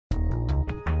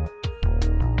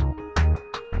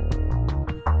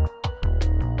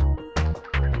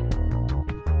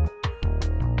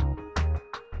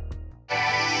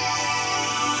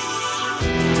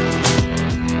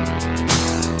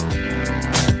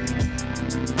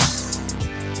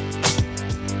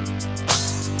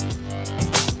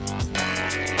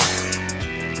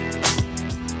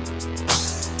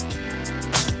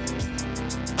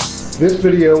This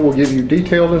video will give you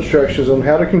detailed instructions on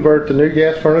how to convert the new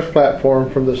gas furnace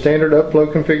platform from the standard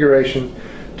upflow configuration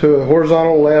to a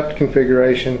horizontal left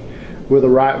configuration with a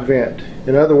right vent.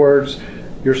 In other words,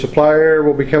 your supply air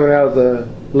will be coming out of the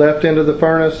left end of the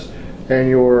furnace and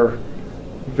your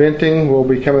venting will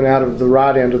be coming out of the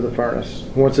right end of the furnace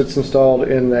once it's installed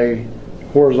in a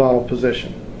horizontal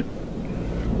position.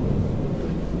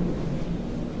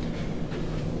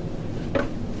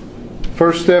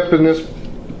 First step in this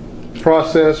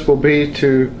process will be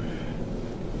to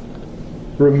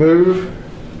remove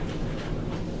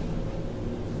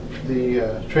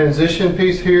the transition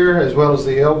piece here as well as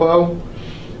the elbow.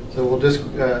 So we'll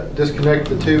disconnect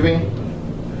the tubing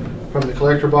from the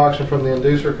collector box and from the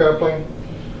inducer coupling,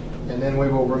 and then we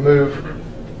will remove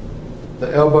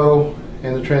the elbow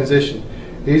and the transition.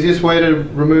 The easiest way to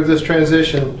remove this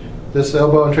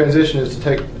elbow and transition is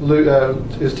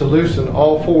to loosen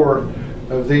all four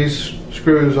of these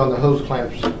screws on the hose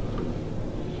clamps.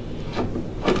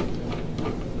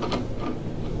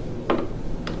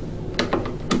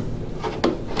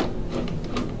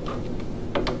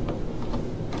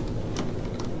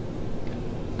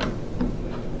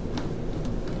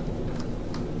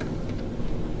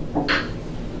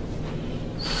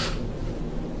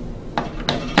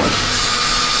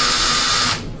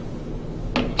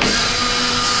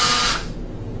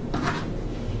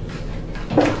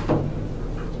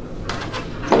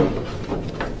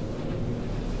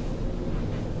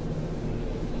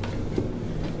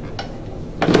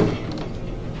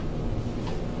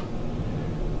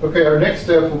 Okay, our next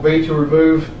step will be to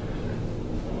remove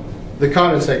the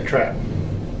condensate trap.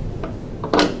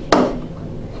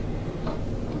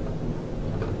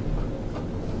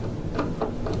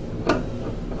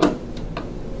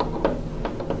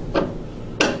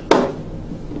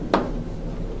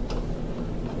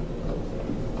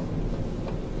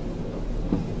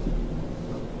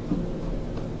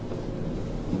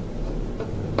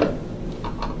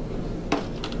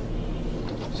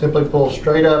 Simply pull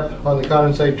straight up on the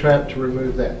condensate trap to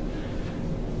remove that.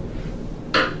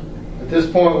 At this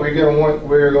point, we're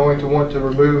going to want to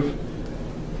remove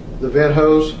the vent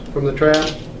hose from the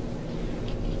trap,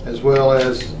 as well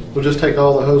as we'll just take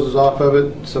all the hoses off of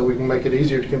it so we can make it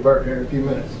easier to convert here in a few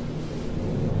minutes.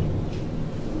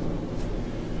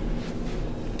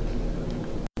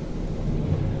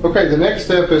 Okay, the next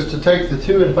step is to take the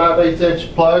 2 5/8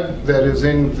 inch plug that is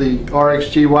in the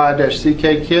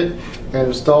RXGY-CK kit and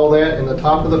install that in the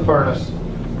top of the furnace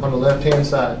on the left hand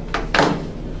side.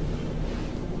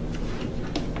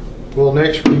 We'll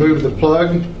next remove the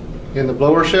plug in the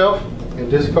blower shelf and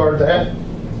discard that.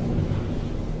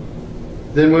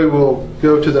 Then we will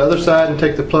go to the other side and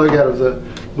take the plug out of the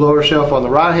blower shelf on the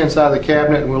right hand side of the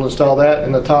cabinet, and we'll install that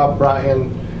in the top right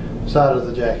hand side of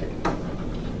the jacket.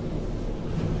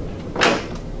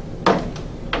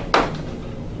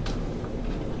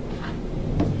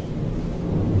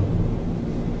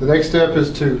 The next step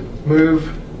is to move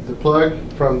the plug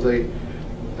from the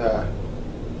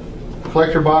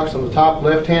collector box on the top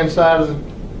left hand side of the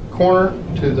corner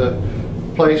to the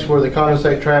place where the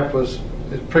condensate trap was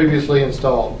previously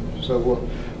installed. So we'll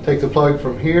take the plug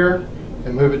from here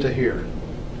and move it to here.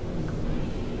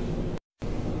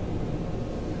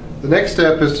 The next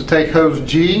step is to take hose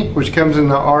G, which comes in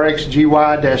the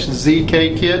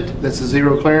RXGY-ZK kit. That's a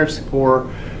zero clearance for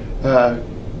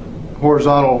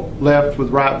horizontal left with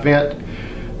right vent.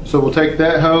 So we'll take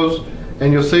that hose,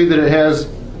 and you'll see that it has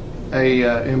a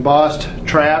embossed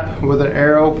trap with an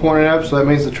arrow pointing up, so that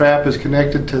means the trap is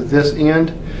connected to this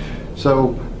end.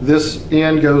 So this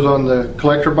end goes on the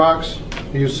collector box.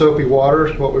 Use soapy water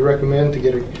is what we recommend to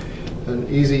get an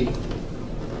easy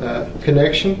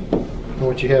connection. And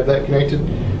once you have that connected,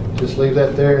 just leave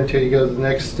that there until you go to the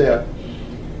next step.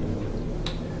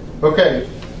 Okay,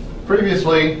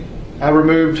 previously I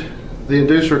removed the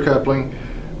inducer coupling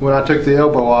when I took the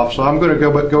elbow off, so I'm going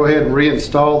to go ahead and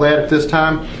reinstall that at this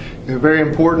time. It's very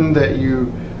important that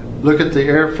you look at the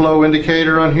airflow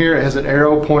indicator on here. It has an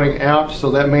arrow pointing out, so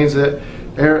that means that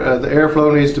the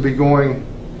airflow needs to be going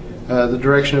the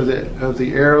direction of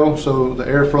the arrow, so the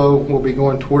airflow will be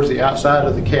going towards the outside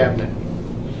of the cabinet.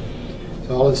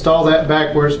 So I'll install that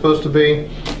back where it's supposed to be.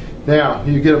 Now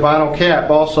you get a vinyl cap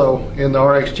also in the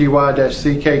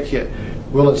RXGY-CK kit.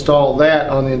 We'll install that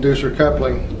on the inducer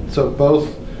coupling, so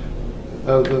both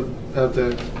of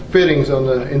the fittings on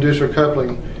the inducer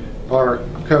coupling are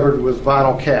covered with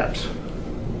vinyl caps.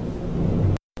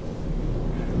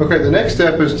 Okay, the next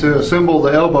step is to assemble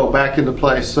the elbow back into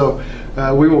place. So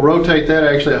we will rotate that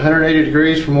actually 180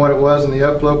 degrees from what it was in the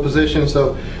upflow position.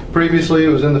 So previously it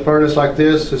was in the furnace like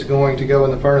this. It's going to go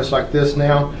in the furnace like this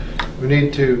now. We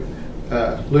need to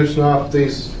loosen off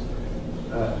these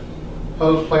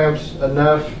hose clamps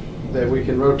enough that we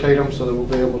can rotate them so that we'll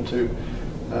be able to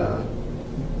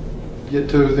get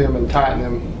to them and tighten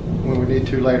them when we need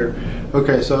to later.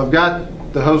 Okay, so I've got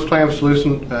the hose clamps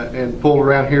loosened and pulled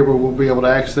around here where we'll be able to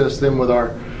access them with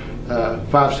our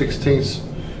 5/16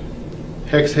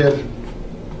 hex head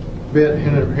bit here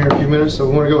in a few minutes. So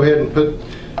we want to go ahead and put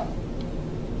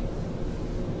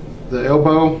the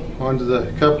elbow onto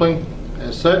the coupling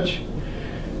as such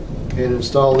and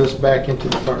install this back into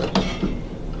the furnace.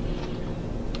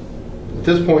 At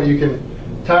this point you can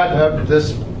tighten up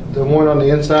the one on the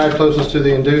inside closest to the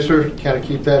inducer, kind of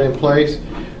keep that in place.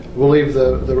 We'll leave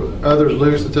the others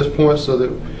loose at this point so that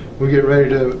when we get ready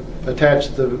to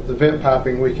attach the vent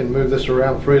piping, we can move this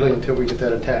around freely until we get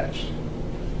that attached.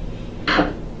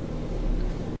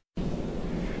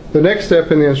 The next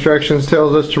step in the instructions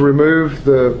tells us to remove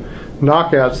the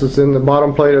knockouts that's in the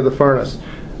bottom plate of the furnace,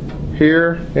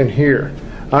 here and here.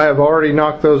 I have already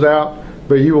knocked those out,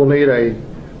 but you will need a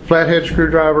flathead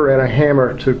screwdriver and a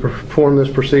hammer to perform this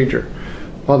procedure.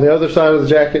 On the other side of the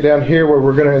jacket down here where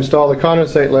we're going to install the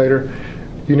condensate later,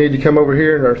 you need to come over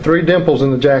here, and there are 3 dimples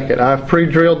in the jacket. I've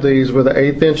pre-drilled these with an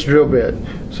 1/8 inch drill bit,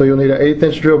 so you'll need an 1/8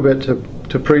 inch drill bit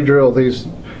to pre-drill these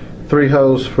 3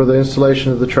 holes for the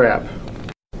installation of the trap.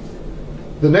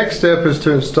 The next step is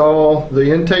to install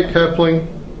the intake coupling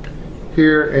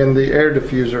here and the air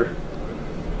diffuser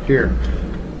here.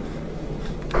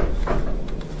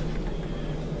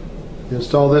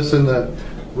 Install this in the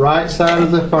right side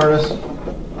of the furnace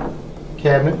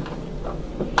cabinet.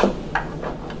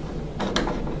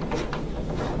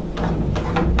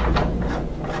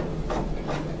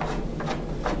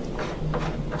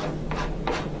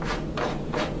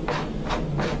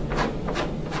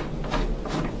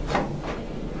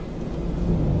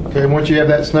 Okay, once you have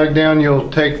that snug down, you'll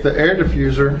take the air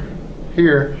diffuser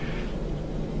here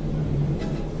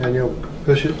and you'll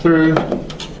push it through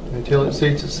until it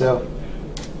seats itself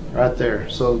right there.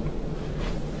 So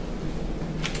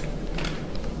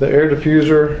the air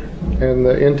diffuser and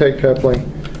the intake coupling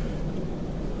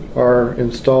are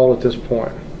installed at this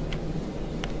point.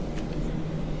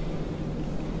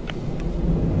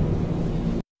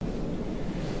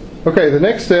 Okay, the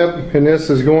next step in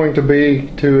this is going to be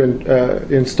to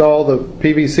install the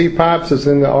PVC pipes that's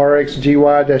in the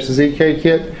RX-GY-ZK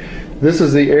kit. This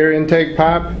is the air intake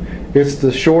pipe. It's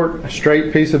the short,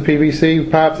 straight piece of PVC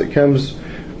pipe that comes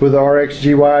with the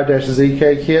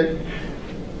RX-GY-ZK kit.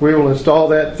 We will install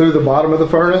that through the bottom of the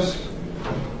furnace,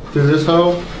 through this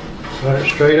hole, run it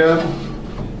straight up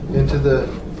into the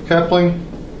coupling,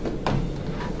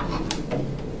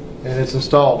 and it's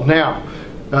installed. Now,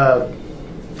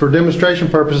 for demonstration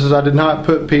purposes, I did not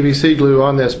put PVC glue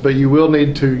on this, but you will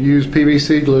need to use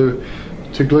PVC glue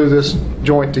to glue this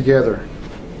joint together.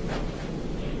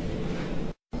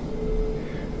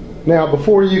 Now,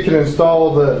 before you can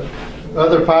install the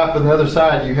other pipe on the other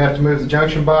side, you have to move the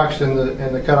junction box and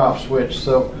the cutoff switch.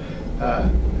 So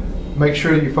make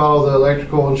sure you follow the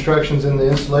electrical instructions in the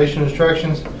installation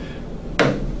instructions.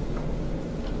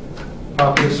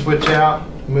 Pop this switch out,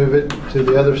 move it to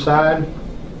the other side.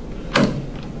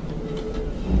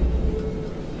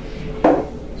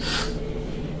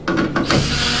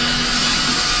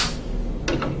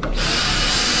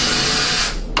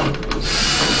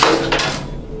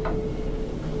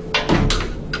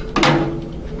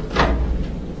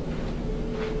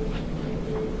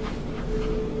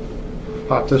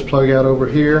 Pop this plug out over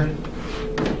here.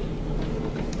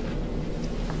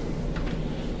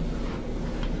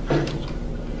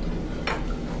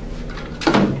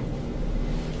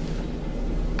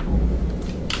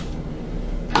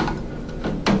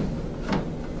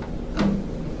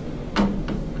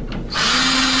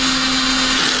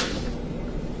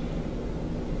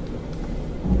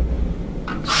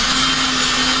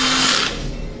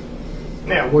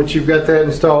 Now, once you've got that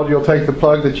installed, you'll take the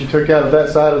plug that you took out of that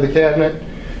side of the cabinet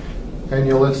and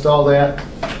you'll install that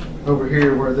over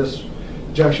here where this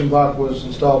junction block was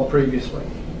installed previously.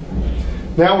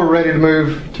 Now we're ready to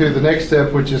move to the next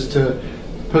step, which is to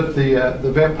put the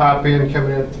vent pipe in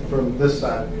coming in from this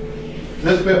side.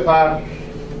 This vent pipe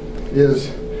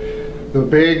is the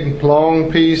big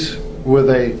long piece with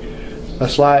a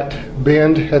slight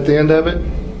bend at the end of it.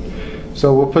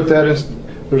 So we'll put that in.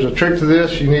 There's a trick to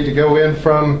this. You need to go in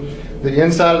from the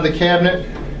inside of the cabinet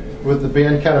with the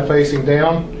bend kind of facing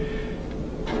down.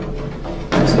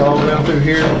 Install down through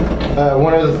here.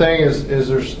 One other thing is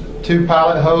there's 2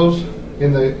 pilot holes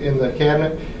in the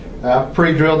cabinet. I've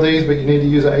pre-drilled these, but you need to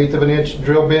use an 1/8 inch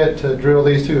drill bit to drill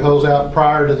these 2 holes out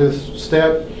prior to this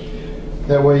step.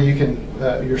 That way you can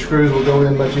your screws will go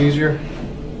in much easier.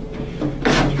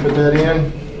 Put that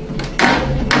in.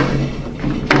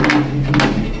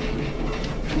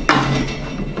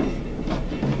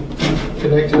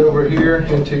 Connect it over here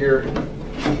into your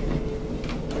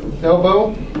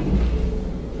elbow.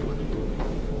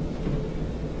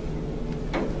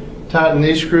 Tighten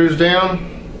these screws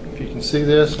down. If you can see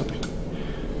this, there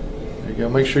you go.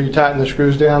 Make sure you tighten the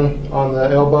screws down on the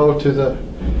elbow to the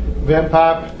vent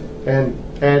pipe, and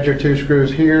add your 2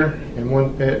 screws here, and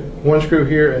one screw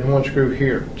here and 1 screw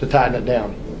here to tighten it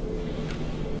down.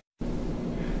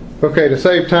 Okay, to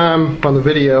save time on the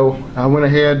video, I went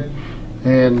ahead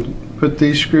and put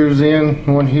these screws in,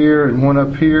 one here and one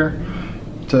up here,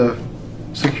 to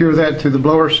secure that to the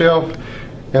blower shelf.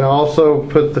 And I also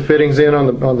put the fittings in on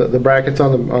the brackets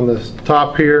on the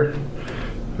top here,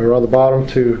 or on the bottom,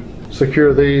 to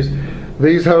secure these.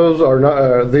 These hoses are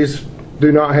not these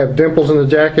do not have dimples in the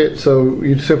jacket, so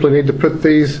you simply need to put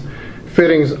these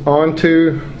fittings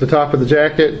onto the top of the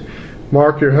jacket.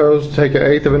 Mark your hose, take an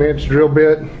 1/8 of an inch drill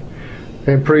bit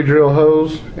and pre-drill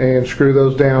hose, and screw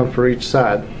those down for each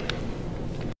side.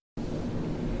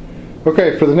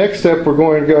 Okay, for the next step, we're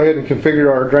going to go ahead and configure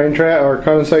our drain trap, our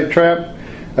condensate trap.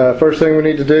 First thing we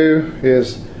need to do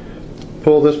is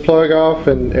pull this plug off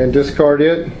and discard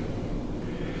it.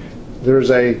 There's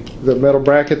the metal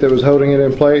bracket that was holding it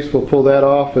in place. We'll pull that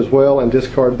off as well and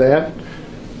discard that.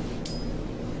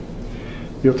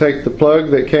 You'll take the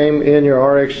plug that came in your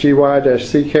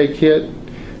RXGY-CK kit,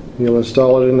 and you'll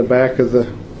install it in the back of the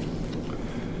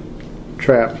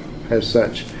trap as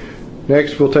such.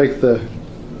 Next, we'll take the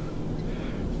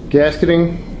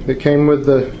gasketing that came with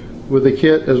the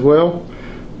kit as well.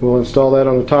 We'll install that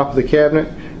on the top of the cabinet,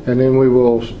 and then we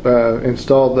will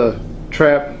install the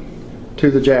trap to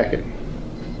the jacket.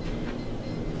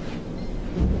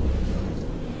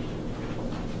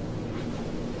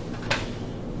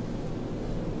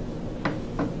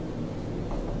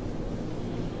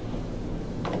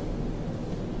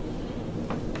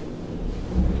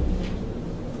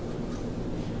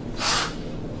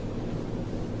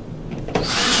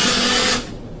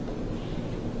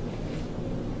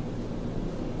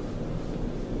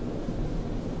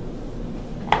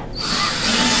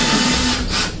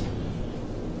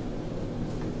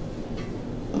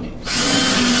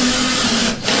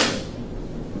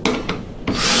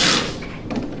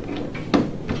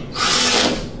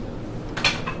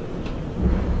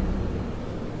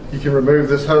 You can remove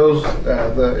this hose.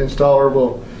 The installer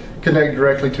will connect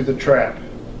directly to the trap.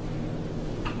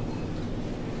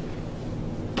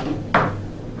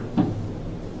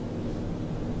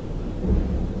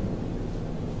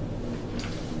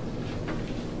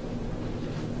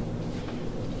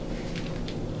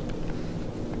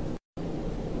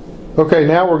 Okay,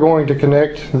 now we're going to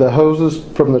connect the hoses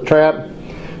from the trap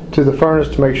to the furnace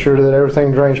to make sure that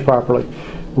everything drains properly.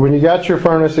 When you got your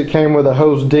furnace, it came with a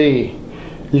hose D.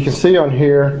 You can see on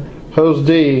here, hose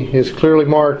D is clearly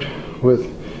marked with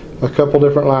a couple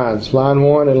different lines, line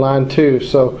 1 and line 2.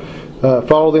 So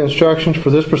follow the instructions for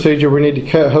this procedure. We need to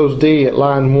cut hose D at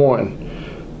line 1.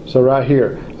 So right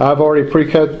here, I've already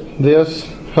pre-cut this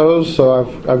hose, so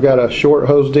I've got a short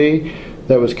hose D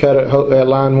that was cut at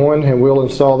line 1, and we'll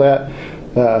install that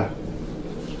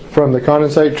from the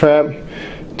condensate trap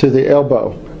to the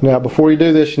elbow. Now, before you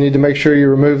do this, you need to make sure you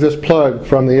remove this plug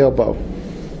from the elbow.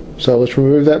 So let's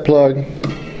remove that plug,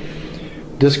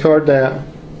 discard that,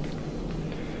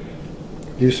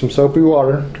 use some soapy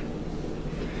water,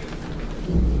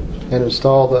 and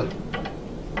install the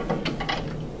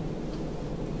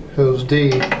hose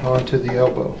D onto the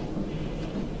elbow.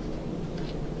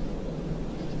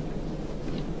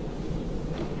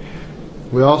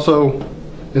 We also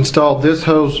installed this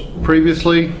hose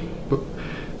previously,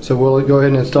 so we'll go ahead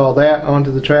and install that onto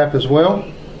the trap as well.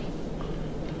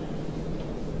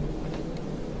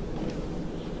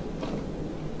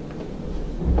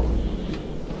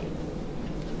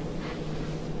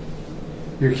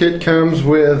 Your kit comes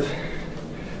with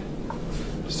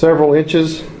several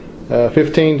inches, 12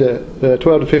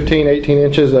 to 15, 18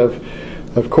 inches of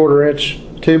 1/4 inch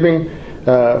tubing.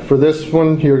 For this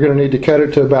one, you're going to need to cut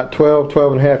it to about 12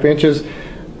 and a half inches.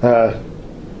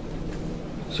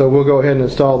 So we'll go ahead and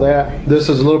install that. This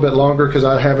is a little bit longer because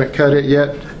I haven't cut it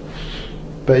yet,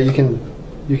 but you can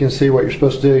see what you're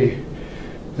supposed to do. You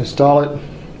install it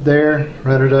there,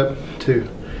 run it up to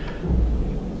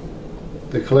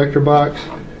the collector box,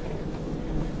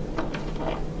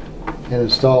 and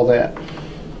install that.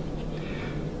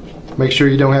 Make sure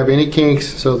you don't have any kinks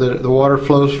so that the water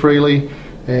flows freely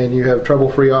and you have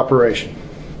trouble-free operation.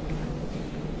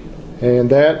 And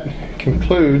that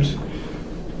concludes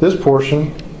this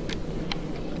portion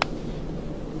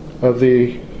of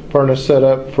the furnace set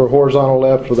up for horizontal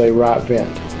left with a right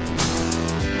vent.